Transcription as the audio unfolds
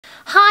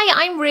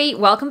Hi, I'm Ree.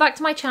 Welcome back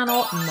to my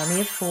channel,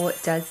 Mummy of Four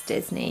Does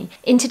Disney.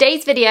 In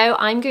today's video,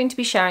 I'm going to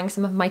be sharing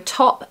some of my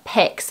top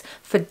picks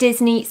for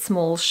Disney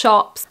small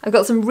shops. I've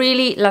got some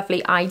really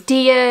lovely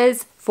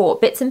ideas for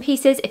bits and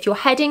pieces if you're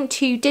heading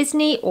to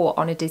Disney or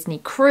on a Disney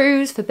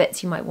cruise, for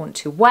bits you might want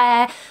to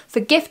wear, for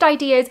gift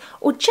ideas,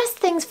 or just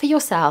things for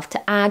yourself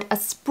to add a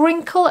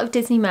sprinkle of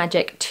Disney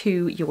magic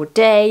to your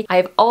day.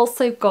 I've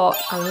also got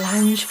a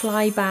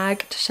Loungefly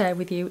bag to share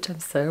with you, which I'm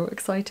so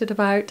excited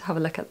about. Have a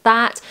look at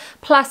that,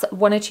 plus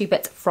one or two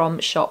bits from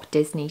Shop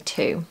Disney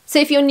too. So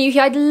if you're new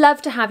here, I'd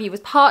love to have you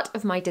as part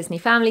of my Disney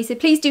family, so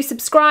please do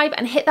subscribe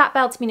and hit that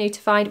bell to be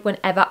notified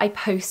whenever I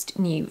post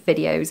new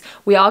videos.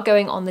 We are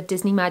going on the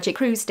Disney Magic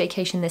Cruise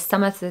staycation this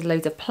summer, so there's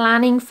loads of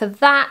planning for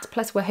that,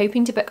 plus we're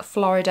hoping to book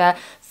Florida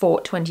for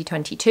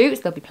 2022,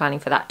 so they'll be planning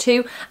for that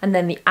too, and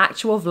then the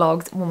actual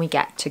vlogs when we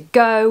get to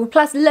go,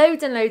 plus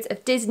loads and loads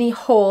of Disney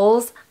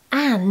hauls.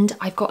 And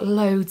I've got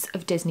loads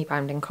of Disney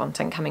bounding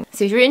content coming.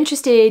 So if you're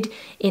interested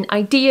in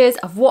ideas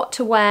of what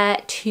to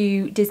wear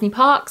to Disney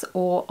parks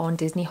or on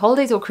Disney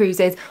holidays or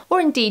cruises,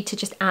 or indeed to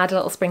just add a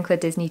little sprinkle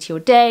of Disney to your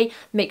day,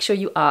 make sure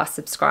you are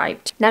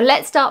subscribed. Now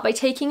let's start by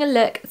taking a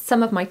look at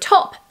some of my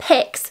top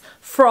picks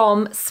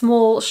from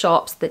small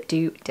shops that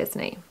do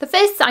Disney. The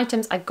first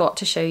items I've got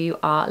to show you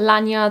are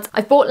lanyards.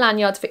 I've bought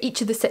lanyards for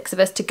each of the 6 of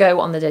us to go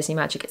on the Disney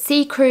Magic at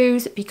Sea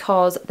cruise,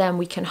 because then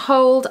we can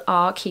hold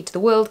our Key to the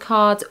World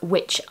cards,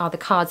 which are the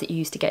cards that you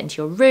use to get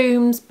into your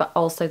rooms, but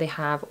also they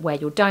have where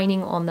you're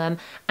dining on them,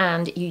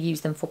 and you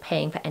use them for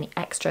paying for any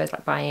extras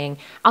like buying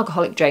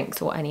alcoholic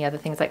drinks or any other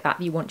things like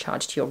that you want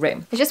charged to your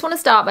room. I just want to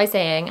start by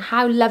saying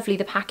how lovely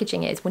the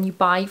packaging is when you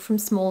buy from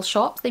small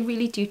shops. They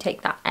really do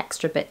take that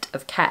extra bit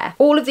of care.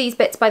 All of these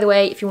bits, by the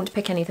way, if you want to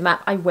pick any of them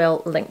up, I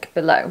will link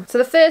below. So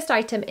the first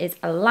item is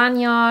a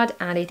lanyard,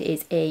 and it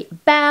is a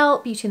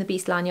Belle Beauty and the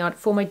Beast lanyard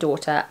for my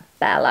daughter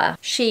Bella.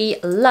 She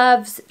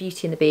loves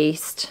Beauty and the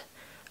Beast,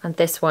 and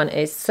this one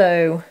is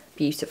so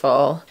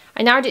beautiful.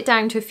 I narrowed it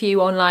down to a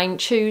few online,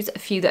 chose a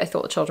few that I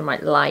thought the children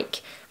might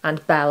like,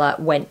 and Bella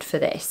went for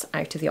this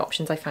out of the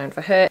options I found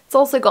for her. It's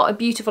also got a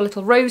beautiful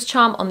little rose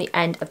charm on the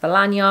end of the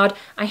lanyard.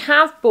 I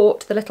have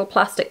bought the little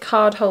plastic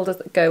card holders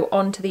that go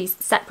onto these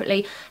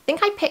separately. I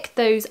think I picked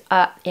those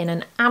up in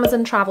an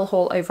Amazon travel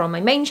haul over on my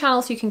main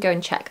channel, so you can go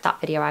and check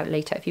that video out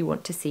later if you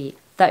want to see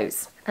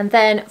those. And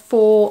then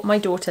for my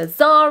daughter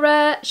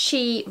Zara,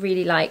 she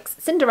really likes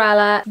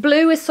Cinderella.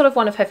 Blue is sort of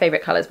one of her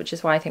favourite colours, which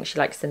is why I think she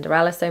likes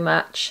Cinderella so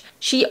much.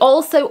 She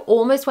also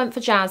almost went for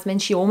Jasmine,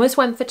 she almost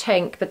went for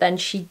Tink, but then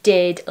she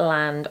did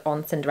land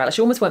on Cinderella.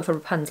 She almost went for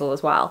Rapunzel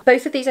as well.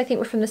 Both of these I think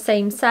were from the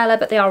same seller,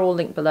 but they are all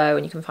linked below,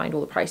 and you can find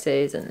all the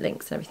prices and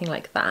links and everything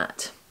like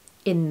that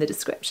in the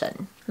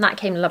description. And that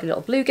came in a lovely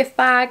little blue gift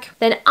bag.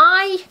 Then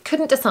I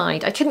couldn't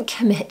decide, I couldn't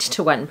commit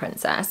to one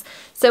princess.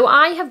 So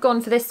I have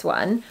gone for this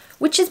one,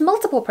 which is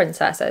multiple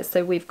princesses.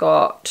 So we've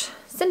got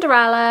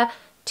Cinderella,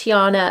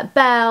 Tiana,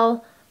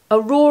 Belle,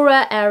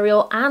 Aurora,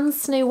 Ariel, and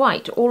Snow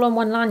White all on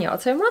one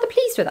lanyard. So I'm rather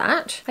pleased with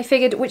that. I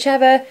figured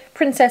whichever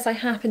princess I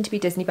happen to be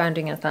Disney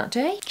bounding as that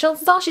day,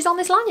 chances are she's on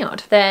this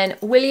lanyard. Then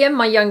William,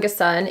 my younger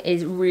son,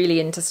 is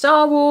really into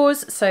Star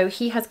Wars. So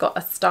he has got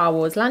a Star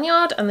Wars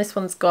lanyard, and this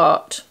one's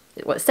got,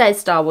 well, it says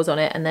Star Wars on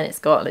it, and then it's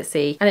got, let's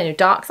see, I don't know,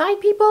 dark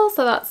side people.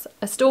 So that's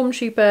a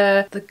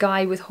stormtrooper, the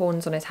guy with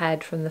horns on his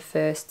head from the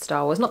first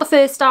Star Wars, not the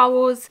first Star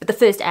Wars, but the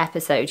first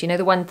episode, you know,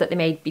 the ones that they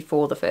made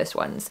before the first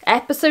ones.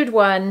 Episode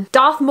 1,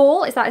 Darth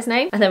Maul, is that his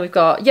name? And then we've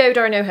got Yoda,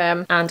 I know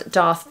him, and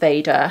Darth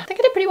Vader. I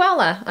think I did pretty well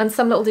there. And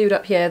some little dude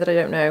up here that I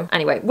don't know.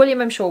 Anyway, William,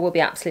 I'm sure, will be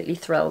absolutely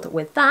thrilled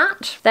with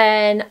that.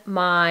 Then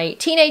my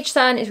teenage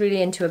son is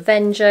really into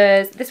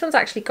Avengers. This one's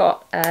actually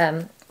got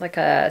like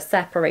a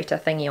separator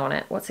thingy on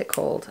it. What's it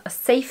called? A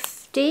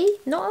safety?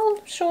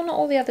 Not sure, not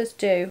all the others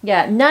do.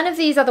 Yeah, none of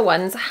these other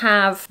ones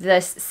have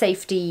this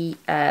safety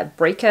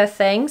breaker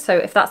thing. So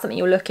if that's something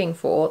you're looking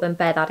for, then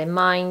bear that in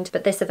mind.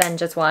 But this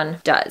Avengers one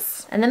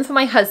does. And then for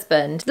my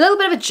husband, a little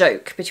bit of a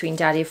joke between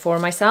Daddy of Four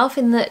and myself,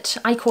 in that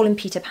I call him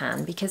Peter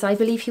Pan because I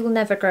believe he will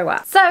never grow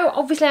up. So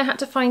obviously I had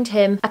to find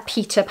him a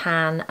Peter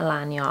Pan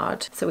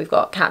lanyard. So we've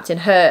got Captain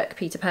Hook,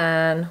 Peter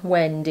Pan,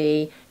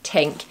 Wendy,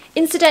 Tink.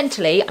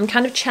 Incidentally, I'm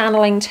kind of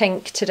channeling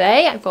Tink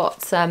today. I've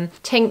got some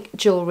Tink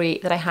jewellery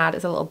that I had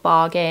as a little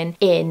bargain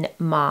in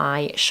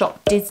my Shop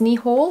Disney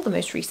haul, the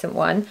most recent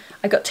one.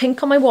 I got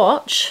Tink on my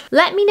watch.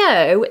 Let me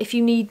know if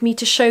you need me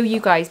to show you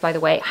guys, by the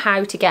way,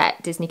 how to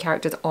get Disney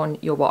characters on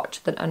your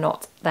watch that are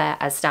not there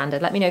as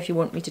standard. Let me know if you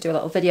want me to do a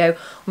little video, or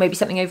maybe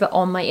something over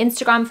on my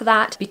Instagram for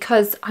that,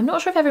 because I'm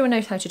not sure if everyone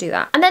knows how to do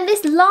that. And then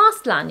this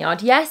last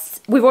lanyard, yes,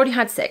 we've already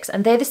had 6,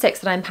 and they're the 6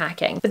 that I'm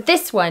packing, but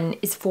this one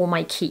is for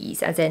my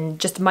keys, as in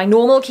just my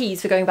normal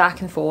keys for going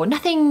back and forth,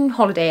 nothing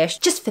holiday-ish,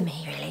 just for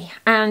me really.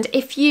 And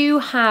if you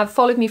have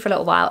followed me for a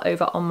little while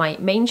over on my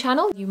main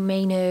channel, you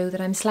may know that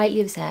I'm slightly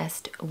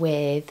obsessed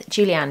with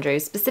Julie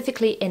Andrews,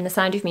 specifically in The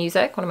Sound of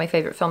Music, one of my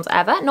favourite films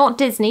ever. Not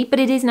Disney, but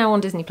it is now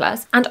on Disney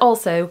Plus, and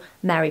also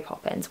Mary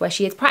Poppins, where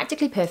she is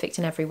practically perfect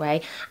in every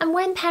way. And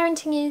when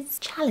parenting is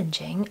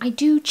challenging, I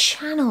do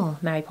channel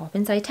Mary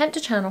Poppins. I attempt to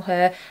channel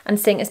her and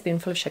sing a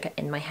spoonful of sugar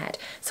in my head.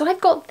 So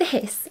I've got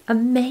this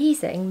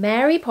amazing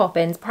Mary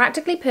Poppins,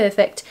 practically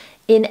perfect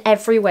in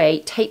every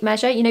way tape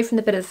measure, you know, from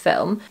the bit of the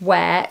film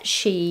where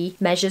she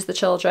measures the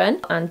children,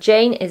 and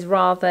Jane is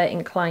rather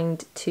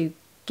inclined to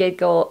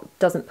giggle,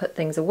 doesn't put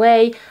things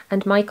away,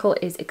 and Michael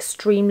is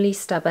extremely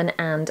stubborn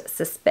and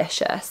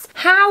suspicious.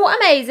 How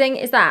amazing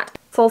is that?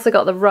 It's also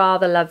got the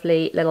rather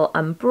lovely little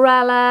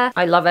umbrella.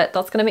 I love it.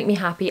 That's going to make me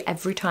happy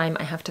every time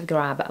I have to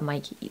grab my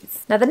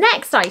keys. Now the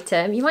next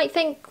item, you might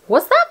think,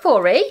 what's that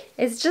for, Ree?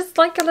 It's just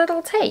like a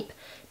little tape.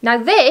 Now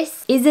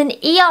this is an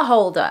ear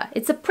holder.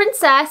 It's a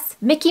Princess,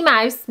 Mickey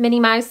Mouse, Minnie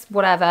Mouse,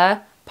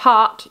 whatever,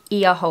 park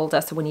ear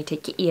holder. So when you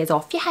take your ears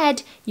off your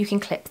head, you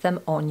can clip them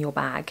on your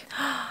bag.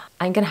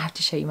 I'm gonna have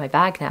to show you my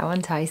bag now,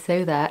 aren't I?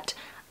 So that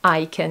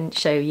I can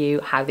show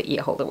you how the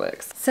ear holder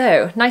works.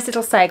 So nice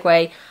little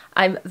segue.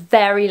 I'm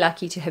very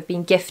lucky to have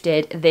been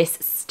gifted this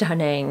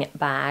stunning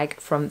bag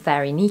from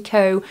Very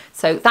Nico.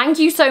 So thank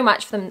you so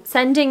much for them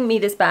sending me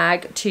this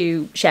bag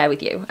to share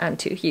with you and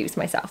to use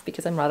myself,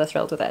 because I'm rather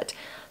thrilled with it.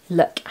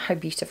 Look how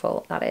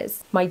beautiful that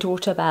is. My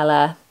daughter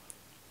Bella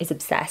is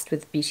obsessed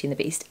with Beauty and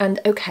the Beast.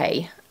 And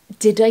okay,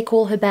 did I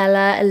call her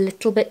Bella a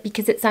little bit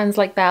because it sounds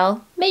like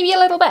Belle? Maybe a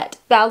little bit.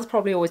 Belle's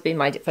probably always been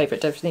my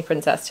favourite Disney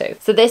princess too.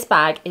 So this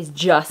bag is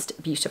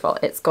just beautiful.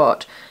 It's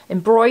got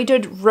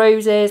embroidered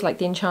roses, like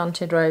the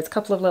enchanted rose, a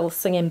couple of little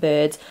singing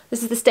birds.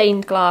 This is the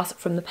stained glass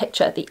from the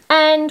picture at the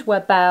end where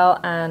Belle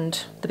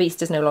and the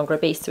Beast is no longer a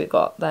beast. So we've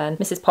got then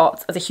Mrs.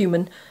 Potts as a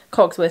human,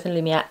 Cogsworth and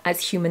Lumiere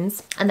as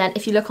humans. And then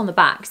if you look on the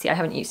back, see, I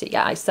haven't used it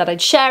yet. I said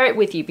I'd share it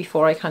with you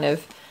before I kind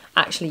of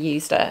actually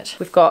used it.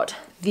 We've got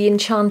the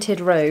enchanted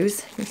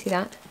rose. Can you see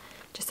that?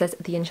 Just says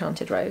the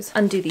enchanted rose.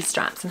 Undo these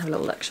straps and have a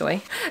little look, shall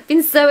we? I've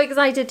been so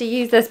excited to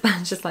use this,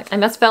 but just like, I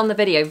must film the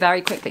video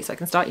very quickly so I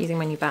can start using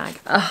my new bag.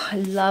 Oh, I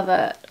love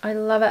it. I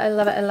love it, I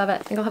love it, I love it.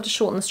 I think I'll have to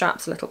shorten the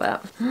straps a little bit.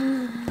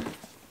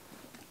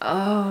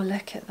 Oh,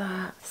 look at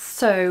that.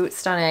 So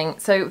stunning.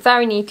 So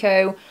Very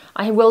Nico,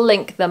 I will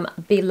link them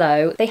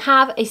below. They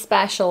have a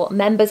special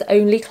members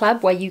only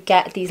club where you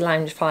get these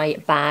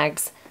Loungefly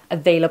bags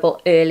available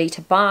early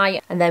to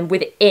buy, and then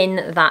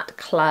within that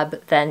club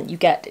then you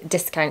get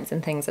discounts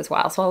and things as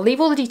well. So I'll leave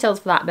all the details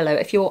for that below.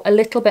 If you're a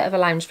little bit of a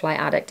Loungefly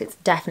addict, it's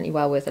definitely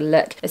well worth a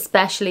look,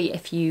 especially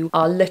if you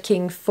are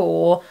looking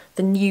for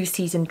the new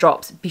season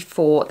drops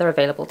before they're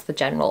available to the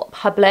general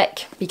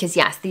public, because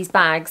yes, these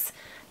bags,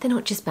 they're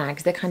not just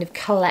bags, they're kind of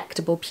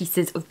collectible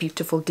pieces of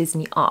beautiful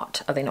Disney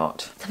art, are they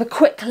not? Let's have a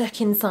quick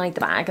look inside the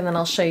bag and then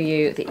I'll show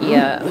you the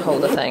ear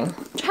holder thing,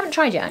 which I haven't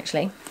tried yet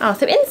actually. Oh,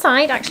 so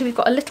inside actually we've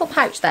got a little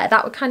pouch there.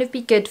 That would kind of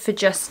be good for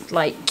just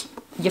like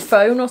your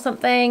phone or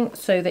something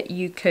so that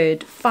you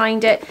could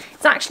find it.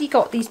 It's actually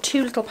got these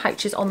two little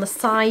pouches on the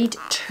side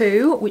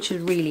too, which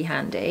is really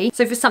handy.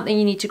 So for something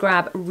you need to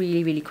grab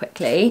really, really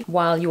quickly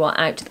while you are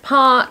out to the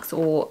parks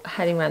or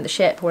heading around the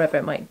ship, wherever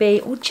it might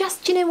be, or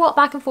just, you know what,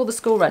 back and forth the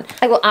school run.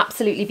 I will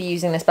absolutely be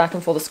using this back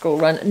and forth the school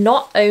run,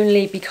 not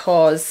only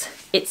because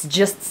it's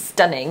just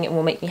stunning and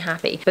will make me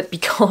happy, but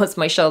because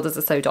my shoulders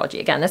are so dodgy.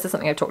 Again, this is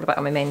something I've talked about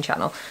on my main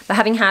channel, but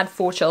having had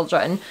 4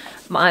 children,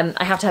 I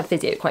have to have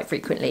physio quite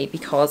frequently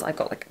because I've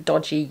got like a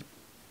dodgy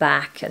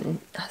back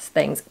and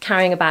things.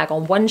 Carrying a bag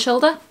on one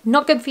shoulder,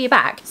 not good for your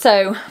back.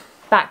 So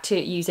back to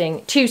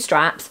using 2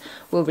 straps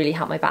will really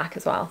help my back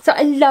as well. So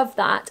I love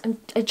that, and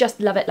I just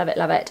love it, love it,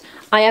 love it.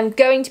 I am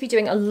going to be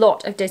doing a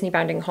lot of Disney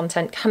bounding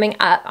content coming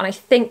up, and I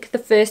think the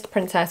first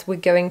princess we're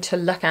going to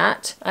look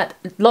at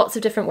lots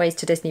of different ways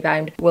to Disney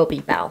bound will be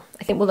Belle.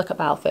 I think we'll look at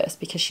Belle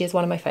first because she is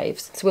one of my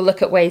faves. So we'll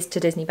look at ways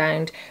to Disney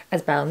bound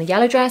as Belle in the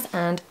yellow dress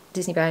and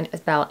Disney bound as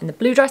Belle in the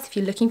blue dress if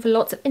you're looking for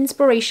lots of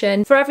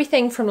inspiration for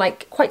everything from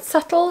like quite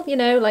subtle, you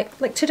know,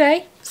 like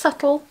today,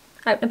 subtle,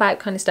 out and about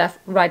kind of stuff,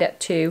 right up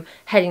to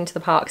heading to the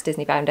parks,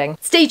 Disney bounding.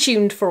 Stay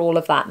tuned for all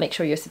of that. Make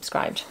sure you're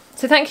subscribed.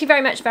 So thank you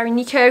very much, Very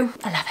Nico.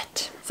 I love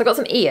it. So I got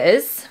some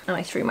ears and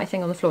I threw my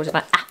thing on the floor. Just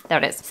like, there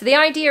it is. So the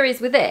idea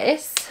is with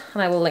this,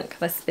 and I will link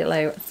this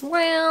below as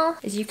well,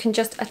 is you can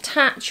just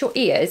attach your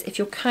ears if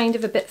you're kind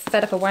of a bit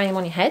fed up of wearing them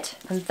on your head.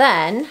 And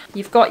then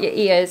you've got your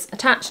ears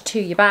attached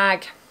to your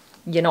bag.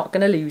 You're not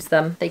gonna lose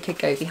them. They could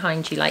go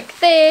behind you like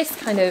this,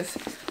 kind of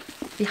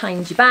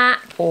behind your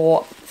back,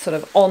 or sort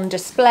of on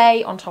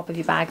display on top of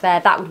your bag there.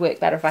 That would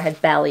work better if I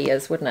had bell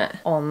ears, wouldn't it,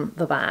 on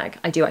the bag.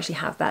 I do actually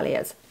have bell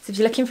ears. So if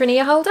you're looking for an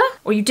ear holder,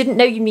 or you didn't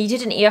know you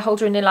needed an ear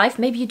holder in your life,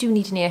 maybe you do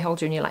need an ear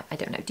holder in your life. I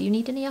don't know. Do you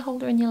need an ear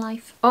holder in your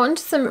life? On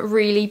to some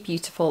really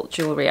beautiful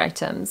jewellery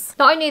items.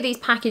 Not only are these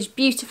packaged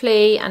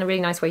beautifully and a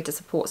really nice way to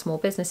support small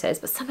businesses,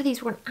 but some of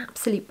these were an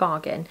absolute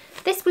bargain.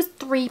 This was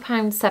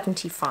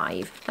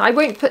 £3.75. Now I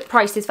won't put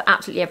prices for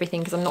absolutely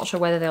everything because I'm not sure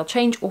whether they'll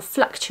change or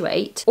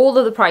fluctuate. All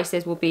of the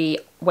prices will be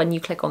when you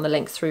click on the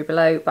links through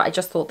below, but I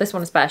just thought this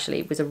one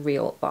especially was a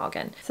real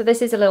bargain. So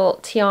this is a little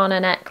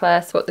Tiana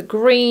necklace. Got the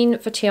green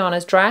for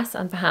Tiana's dress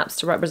and perhaps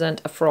to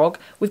represent a frog.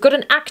 We've got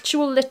an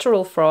actual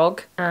literal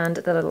frog and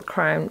the little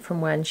crown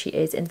from when she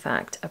is in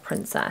fact a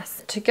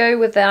princess. To go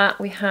with that,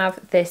 we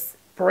have this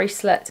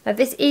bracelet. Now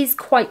this is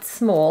quite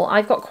small.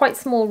 I've got quite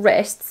small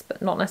wrists,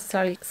 but not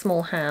necessarily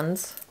small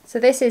hands. So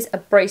this is a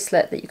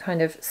bracelet that you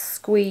kind of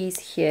squeeze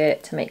here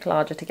to make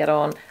larger to get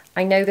on.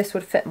 I know this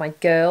would fit my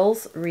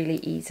girls really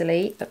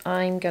easily, but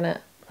I'm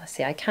gonna, let's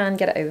see, I can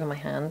get it over my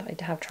hand.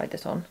 I have tried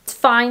this on. It's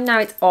fine now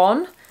it's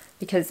on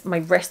because my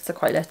wrists are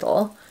quite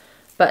little,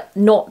 but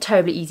not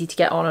terribly easy to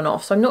get on and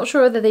off. So I'm not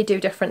sure whether they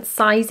do different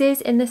sizes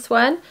in this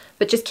one,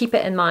 but just keep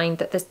it in mind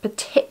that this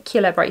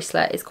particular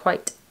bracelet is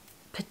quite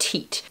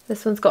petite.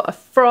 This one's got a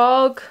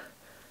frog,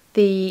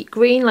 the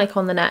green like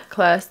on the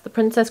necklace, the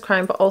princess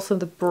crown, but also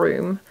the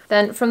broom.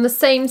 Then from the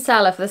same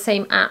seller for the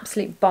same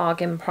absolute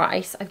bargain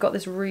price, I've got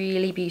this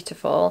really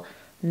beautiful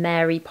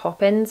Mary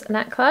Poppins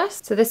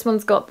necklace. So this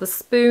one's got the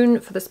spoon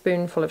for the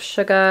spoonful of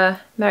sugar,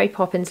 Mary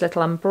Poppins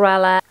little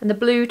umbrella, and the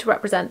blue to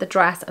represent the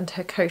dress and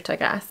her coat, I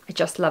guess. I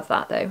just love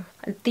that though.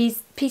 And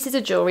these pieces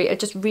of jewellery are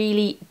just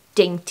really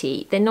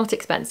dainty. They're not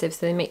expensive,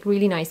 so they make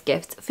really nice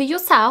gifts for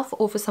yourself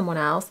or for someone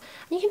else.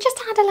 And you can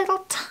just add a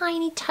little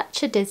tiny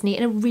touch of Disney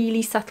in a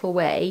really subtle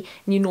way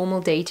in your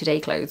normal day-to-day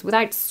clothes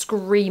without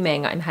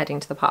screaming I'm heading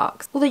to the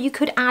parks. Although you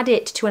could add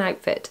it to an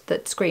outfit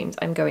that screams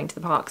I'm going to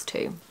the parks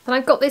too. Then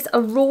I've got this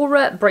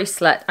Aurora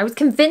bracelet. I was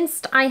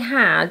convinced I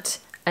had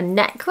a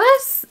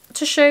necklace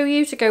to show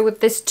you to go with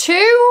this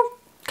too.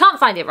 Can't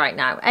find it right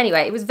now.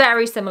 Anyway, it was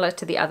very similar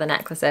to the other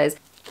necklaces.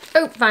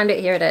 Oh, found it,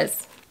 here it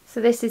is. So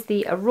this is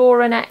the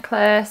Aurora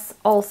necklace,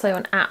 also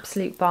an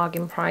absolute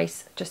bargain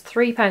price, just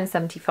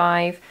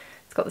 £3.75.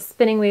 It's got the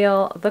spinning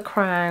wheel, the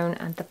crown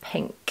and the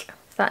pink.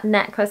 So that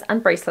necklace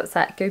and bracelet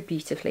set go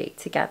beautifully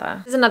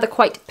together. This is another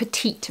quite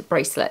petite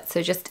bracelet,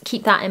 so just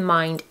keep that in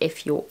mind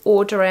if you're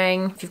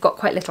ordering. If you've got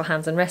quite little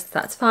hands and wrists,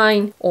 that's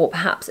fine, or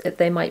perhaps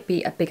there might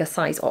be a bigger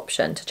size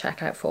option to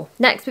check out for.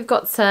 Next, we've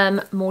got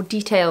some more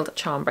detailed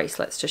charm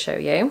bracelets to show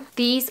you.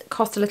 These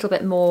cost a little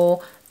bit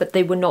more, but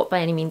they were not by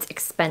any means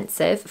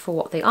expensive for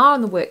what they are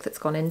and the work that's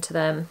gone into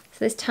them.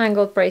 So this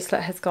tangled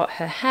bracelet has got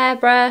her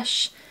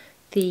hairbrush,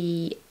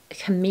 the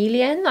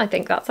chameleon, I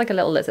think that's like a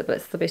little lizard, but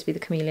it's supposed to be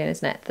the chameleon,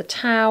 isn't it? The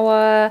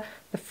tower,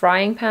 the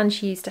frying pan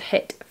she used to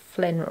hit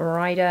Flynn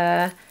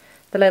Rider,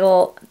 the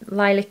little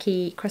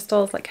lilac-y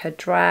crystals like her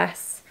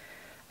dress,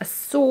 a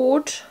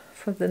sword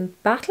for the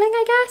battling,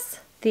 I guess,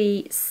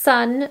 the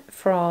sun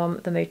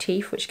from the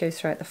motif which goes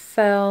throughout the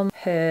film,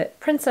 her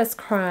princess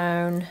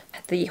crown,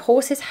 the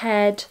horse's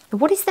head.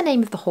 What is the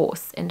name of the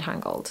horse in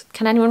Tangled?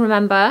 Can anyone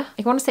remember?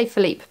 I want to say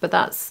Philippe, but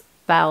that's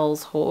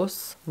Belle's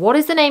horse. What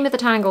is the name of the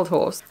tangled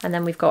horse? And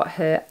then we've got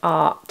her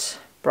art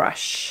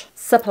brush.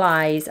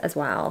 Supplies as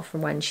well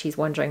from when she's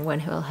wondering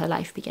when will her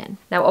life begin.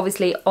 Now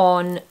obviously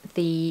on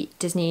the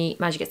Disney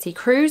Magic at Sea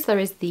cruise there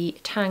is the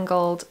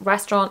Tangled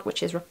restaurant,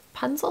 which is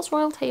Rapunzel's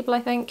royal table,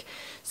 I think.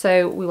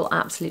 So we will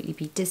absolutely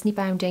be Disney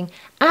bounding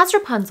as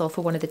Rapunzel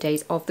for one of the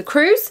days of the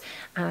cruise,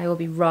 and I will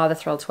be rather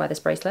thrilled to wear this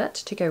bracelet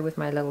to go with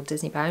my little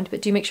Disney bound.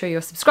 But do make sure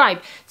you're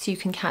subscribed so you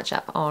can catch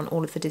up on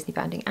all of the Disney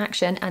bounding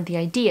action and the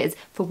ideas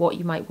for what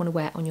you might want to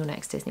wear on your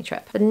next Disney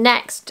trip. The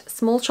next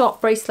small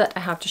shop bracelet I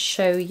have to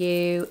show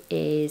you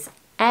is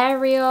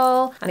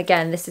Ariel, and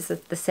again this is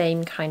the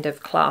same kind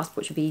of clasp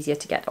which would be easier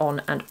to get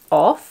on and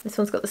off. This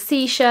one's got the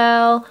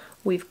seashell,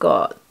 we've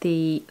got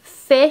the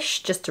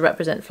fish just to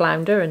represent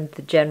flounder and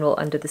the general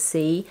under the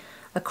sea,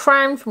 a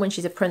crown from when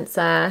she's a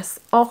princess,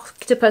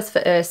 octopus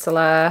for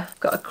Ursula,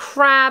 got a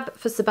crab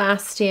for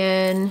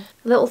Sebastian,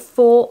 a little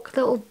fork,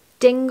 little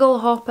dingle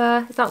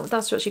hopper,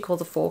 that's what she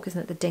calls a fork,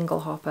 isn't it? The dingle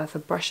hopper for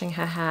brushing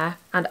her hair,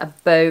 and a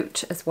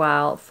boat as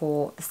well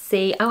for the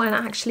sea. Oh, and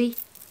actually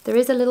there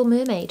is a little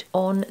mermaid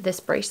on this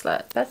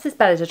bracelet. That's just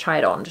better to try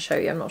it on to show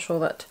you. I'm not sure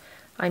that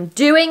I'm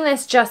doing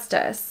this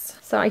justice.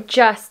 So I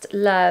just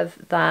love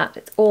that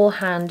it's all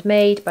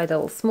handmade by the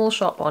little small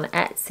shop on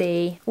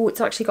Etsy. Oh, it's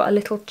actually got a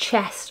little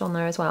chest on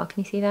there as well.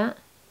 Can you see that?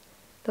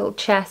 Little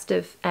chest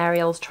of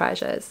Ariel's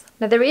treasures.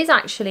 Now there is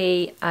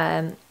actually,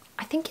 I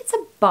think it's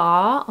a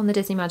bar on the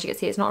Disney Magic at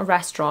Sea. It's not a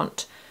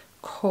restaurant,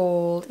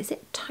 called, is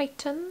it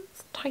Titans,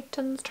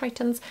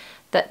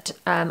 that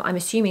I'm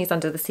assuming is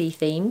under the sea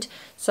themed.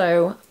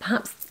 So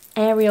perhaps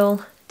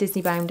Ariel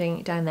Disney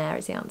bounding down there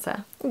is the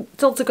answer. Ooh,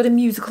 it's also got a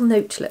musical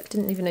note, look,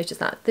 didn't even notice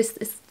that. This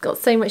has got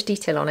so much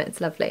detail on it,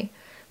 it's lovely.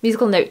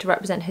 Musical note to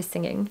represent his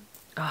singing.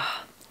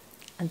 Ah,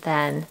 and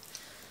then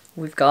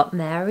we've got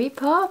Mary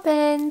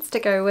Poppins to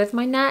go with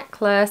my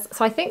necklace.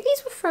 So I think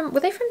these were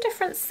they from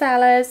different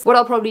sellers? What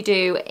I'll probably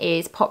do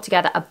is pop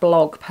together a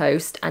blog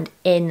post, and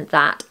in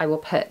that I will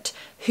put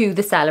who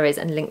the seller is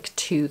and link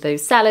to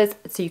those sellers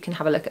so you can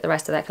have a look at the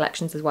rest of their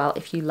collections as well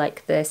if you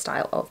like their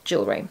style of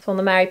jewellery. So on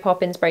the Mary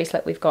Poppins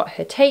bracelet we've got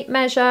her tape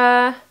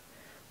measure,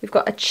 we've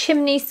got a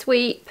chimney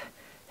sweep,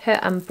 her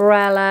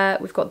umbrella.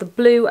 We've got the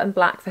blue and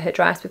black for her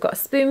dress. We've got a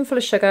spoonful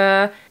of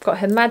sugar. We've got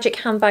her magic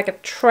handbag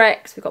of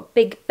tricks. We've got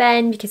Big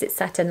Ben because it's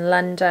set in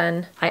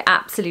London. I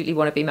absolutely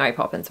want to be Mary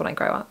Poppins when I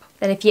grow up.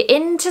 Then if you're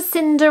into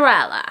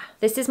Cinderella,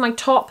 this is my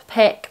top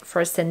pick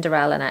for a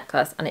Cinderella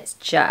necklace, and it's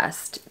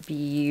just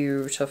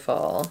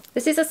beautiful.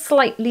 This is a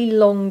slightly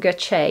longer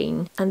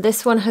chain, and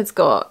this one has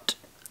got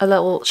a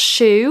little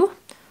shoe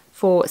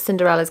for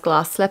Cinderella's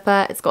glass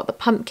slipper. It's got the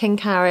pumpkin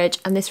carriage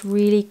and this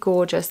really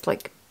gorgeous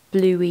like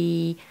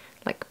bluey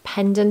like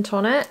pendant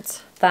on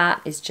it.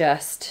 That is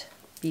just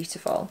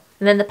beautiful.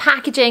 And then the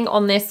packaging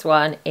on this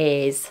one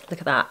is, look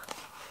at that.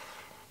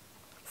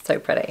 So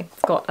pretty.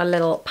 It's got a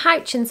little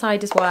pouch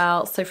inside as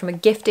well. So from a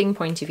gifting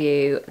point of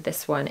view,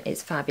 this one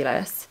is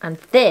fabulous. And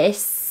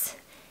this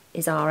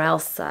is our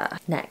Elsa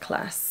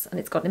necklace. And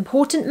it's got an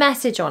important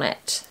message on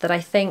it that I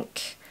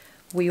think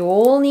we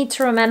all need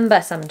to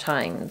remember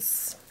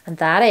sometimes. And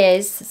that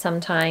is,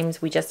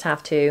 sometimes we just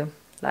have to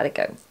let it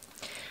go.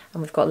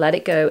 And we've got Let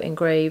It Go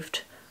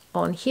engraved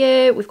on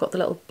here. We've got the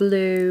little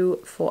blue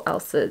for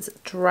Elsa's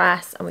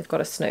dress, and we've got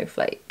a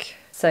snowflake.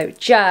 So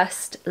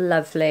just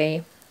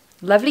lovely.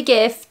 Lovely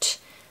gift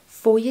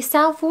for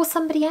yourself or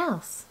somebody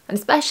else. And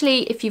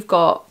especially if you've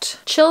got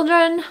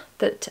children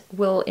that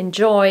will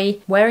enjoy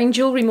wearing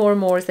jewellery more and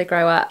more as they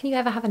grow up. Can you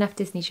ever have enough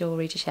Disney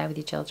jewellery to share with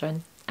your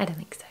children? I don't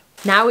think so.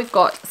 Now we've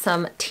got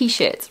some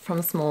t-shirts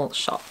from small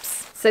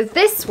shops. So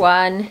this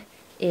one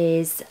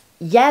is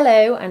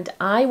yellow, and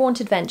I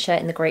Want Adventure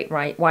in the Great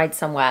Wide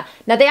Somewhere.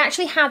 Now they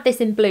actually had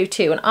this in blue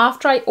too, and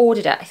after I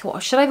ordered it I thought, oh,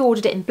 should I have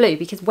ordered it in blue,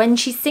 because when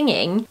she's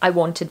singing I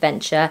Want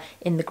Adventure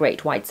in the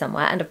Great Wide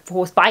Somewhere, and of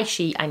course by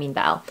she I mean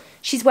Belle,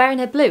 she's wearing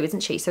her blue,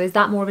 isn't she? So is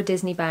that more of a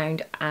Disney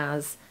bound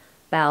as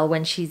Belle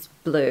when she's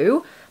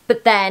blue?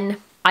 But then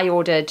I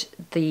ordered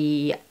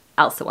the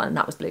Elsa one and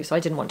that was blue, so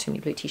I didn't want too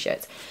many blue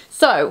t-shirts.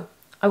 So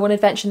I Want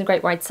Adventure in the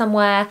Great Wide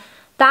Somewhere.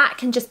 That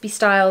can just be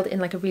styled in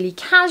like a really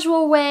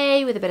casual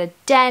way with a bit of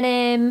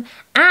denim,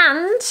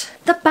 and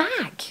the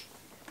bag.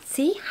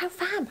 See how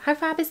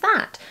fab is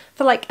that?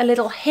 For like a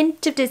little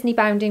hint of Disney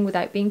bounding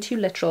without being too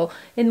literal,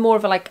 in more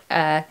of a like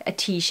a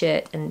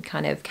t-shirt and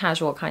kind of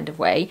casual kind of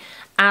way,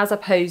 as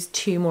opposed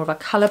to more of a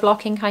colour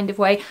blocking kind of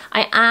way.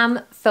 I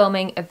am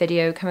filming a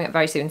video coming up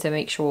very soon, so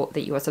make sure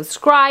that you are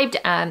subscribed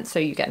so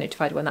you get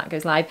notified when that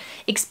goes live,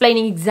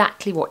 explaining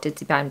exactly what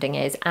Disney bounding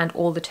is and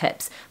all the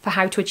tips for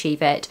how to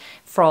achieve it,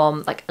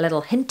 from like a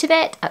little hint of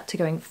it up to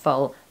going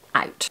full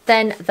out.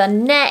 Then the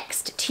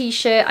next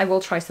t-shirt, I will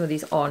try some of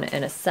these on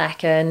in a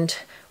second.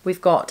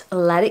 We've got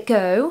Let It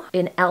Go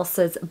in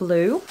Elsa's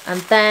blue, and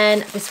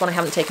then this one I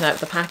haven't taken out of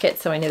the packet,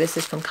 so I know this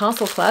is from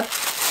Castle Club,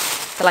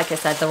 but like I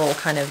said, they're all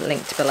kind of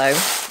linked below.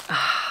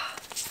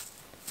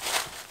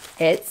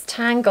 It's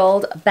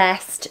Tangled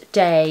Best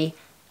Day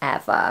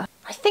Ever.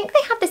 I think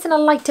they had this in a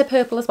lighter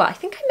purple as well. I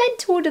think I meant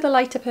to order the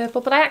lighter purple,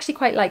 but I actually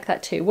quite like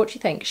that too. What do you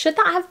think? Should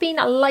that have been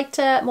a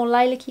lighter, more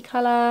lilac-y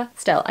colour?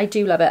 Still, I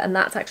do love it, and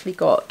that's actually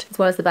got, as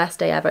well as the Best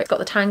Day Ever, it's got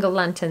the tangled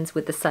lanterns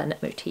with the sun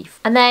motif.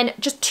 And then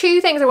just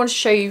two things I want to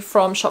show you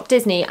from Shop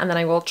Disney, and then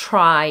I will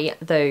try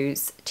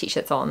those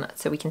t-shirts on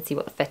so we can see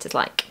what the fit is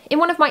like. In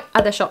one of my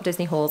other Shop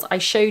Disney hauls, I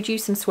showed you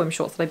some swim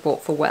shorts that I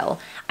bought for Will.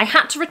 I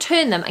had to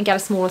return them and get a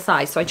smaller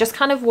size, so I just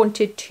kind of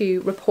wanted to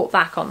report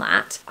back on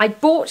that. I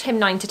bought him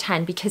 9 to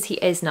 10 because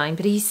he is 9,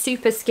 but he's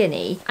super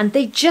skinny, and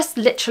they just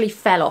literally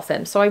fell off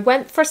him. So I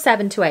went for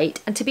 7 to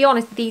 8, and to be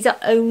honest, these are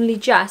only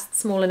just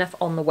small enough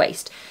on the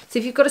waist. So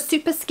if you've got a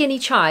super skinny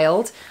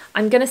child,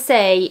 I'm gonna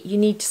say you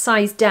need to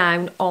size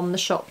down on the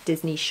Shop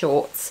Disney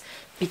shorts,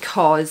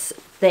 because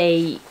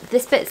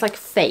this bit's like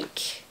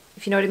fake,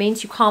 if you know what I mean.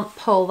 So you can't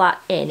pull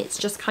that in, it's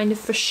just kind of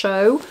for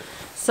show.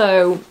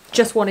 So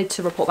just wanted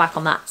to report back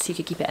on that so you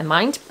could keep it in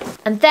mind.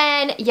 And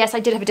then, yes,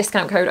 I did have a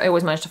discount code. I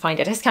always manage to find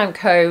a discount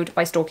code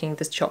by stalking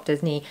the Shop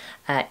Disney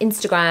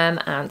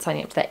Instagram and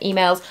signing up to their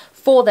emails.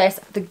 For this,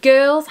 the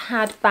girls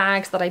had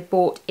bags that I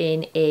bought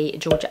in a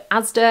Georgia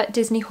Asda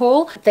Disney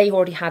haul. They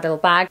already had a little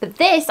bag, but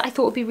this I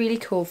thought would be really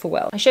cool for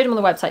Will. I showed him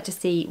on the website to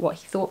see what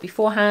he thought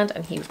beforehand,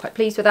 and he was quite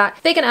pleased with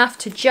that. Big enough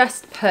to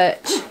just put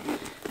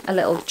a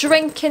little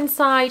drink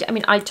inside. I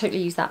mean, I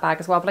totally use that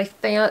bag as well, but I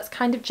feel it's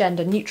kind of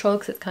gender neutral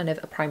because it's kind of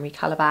a primary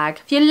colour bag.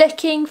 If you're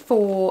looking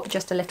for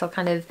just a little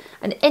kind of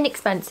an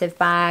inexpensive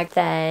bag,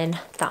 then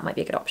that might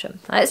be a good option.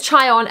 Let's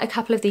try on a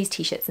couple of these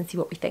t-shirts and see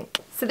what we think.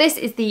 So this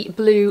is the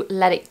blue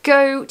Let It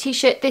Go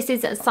t-shirt. This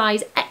is a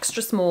size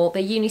extra small.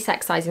 They're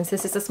unisex sizing, so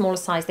this is the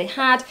smallest size they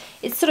had.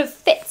 It sort of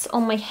fits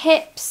on my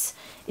hips.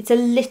 It's a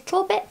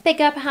little bit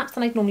bigger perhaps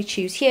than I'd normally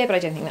choose here, but I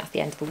don't think that's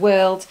the end of the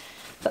world.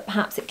 But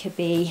perhaps it could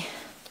be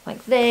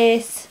like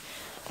this,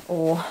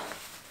 or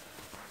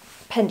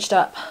pinched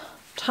up,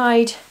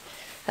 tied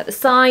at the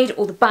side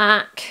or the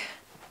back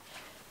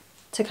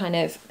to kind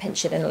of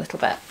pinch it in a little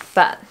bit.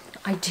 But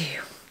I do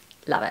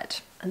love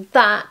it. And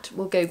that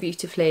will go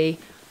beautifully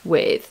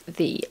with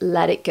the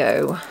Let It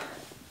Go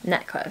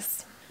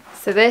necklace.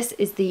 So this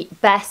is the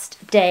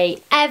Best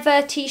Day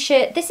Ever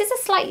t-shirt. This is a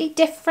slightly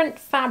different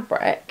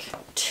fabric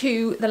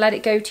to the Let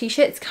It Go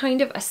t-shirt. It's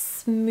kind of a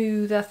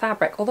smoother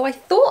fabric, although I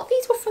thought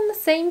these were from the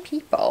same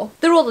people.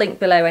 They're all linked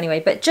below anyway,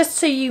 but just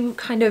so you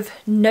kind of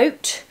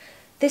note,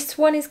 this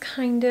one is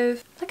kind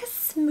of like a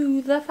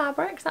smoother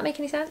fabric. Does that make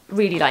any sense?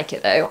 Really like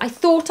it though. I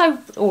thought I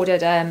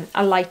ordered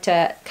a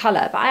lighter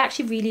colour, but I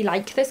actually really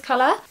like this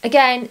colour.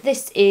 Again,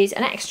 this is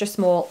an extra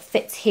small,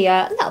 fits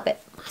here a little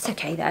bit. That's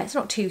okay there, it's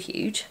not too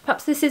huge.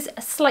 Perhaps this is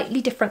a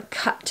slightly different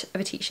cut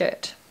of a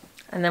t-shirt.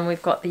 And then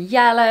we've got the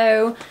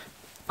yellow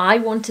I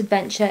Want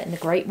Adventure in the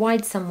Great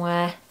Wide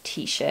Somewhere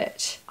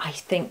t-shirt. I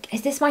think,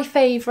 is this my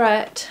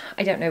favourite?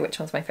 I don't know which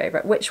one's my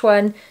favourite. Which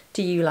one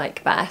do you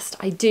like best?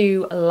 I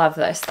do love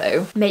this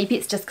though. Maybe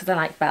it's just because I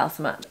like Belle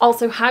so much.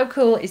 Also, how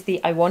cool is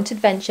the I Want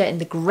Adventure in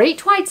the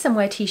Great Wide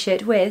Somewhere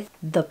t-shirt with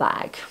the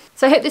bag?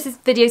 So I hope this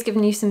video's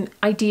given you some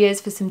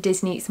ideas for some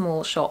Disney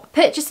small shop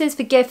purchases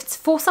for gifts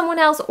for someone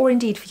else or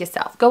indeed for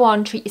yourself. Go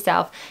on, treat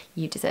yourself,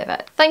 you deserve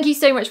it. Thank you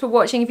so much for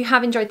watching. If you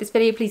have enjoyed this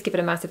video, please give it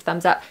a massive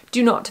thumbs up.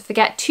 Do not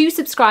forget to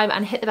subscribe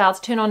and hit the bell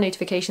to turn on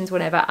notifications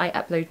whenever I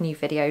upload new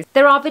videos.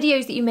 There are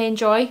videos that you may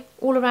enjoy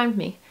all around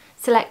me.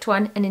 Select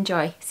one and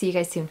enjoy. See you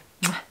guys soon.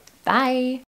 Bye.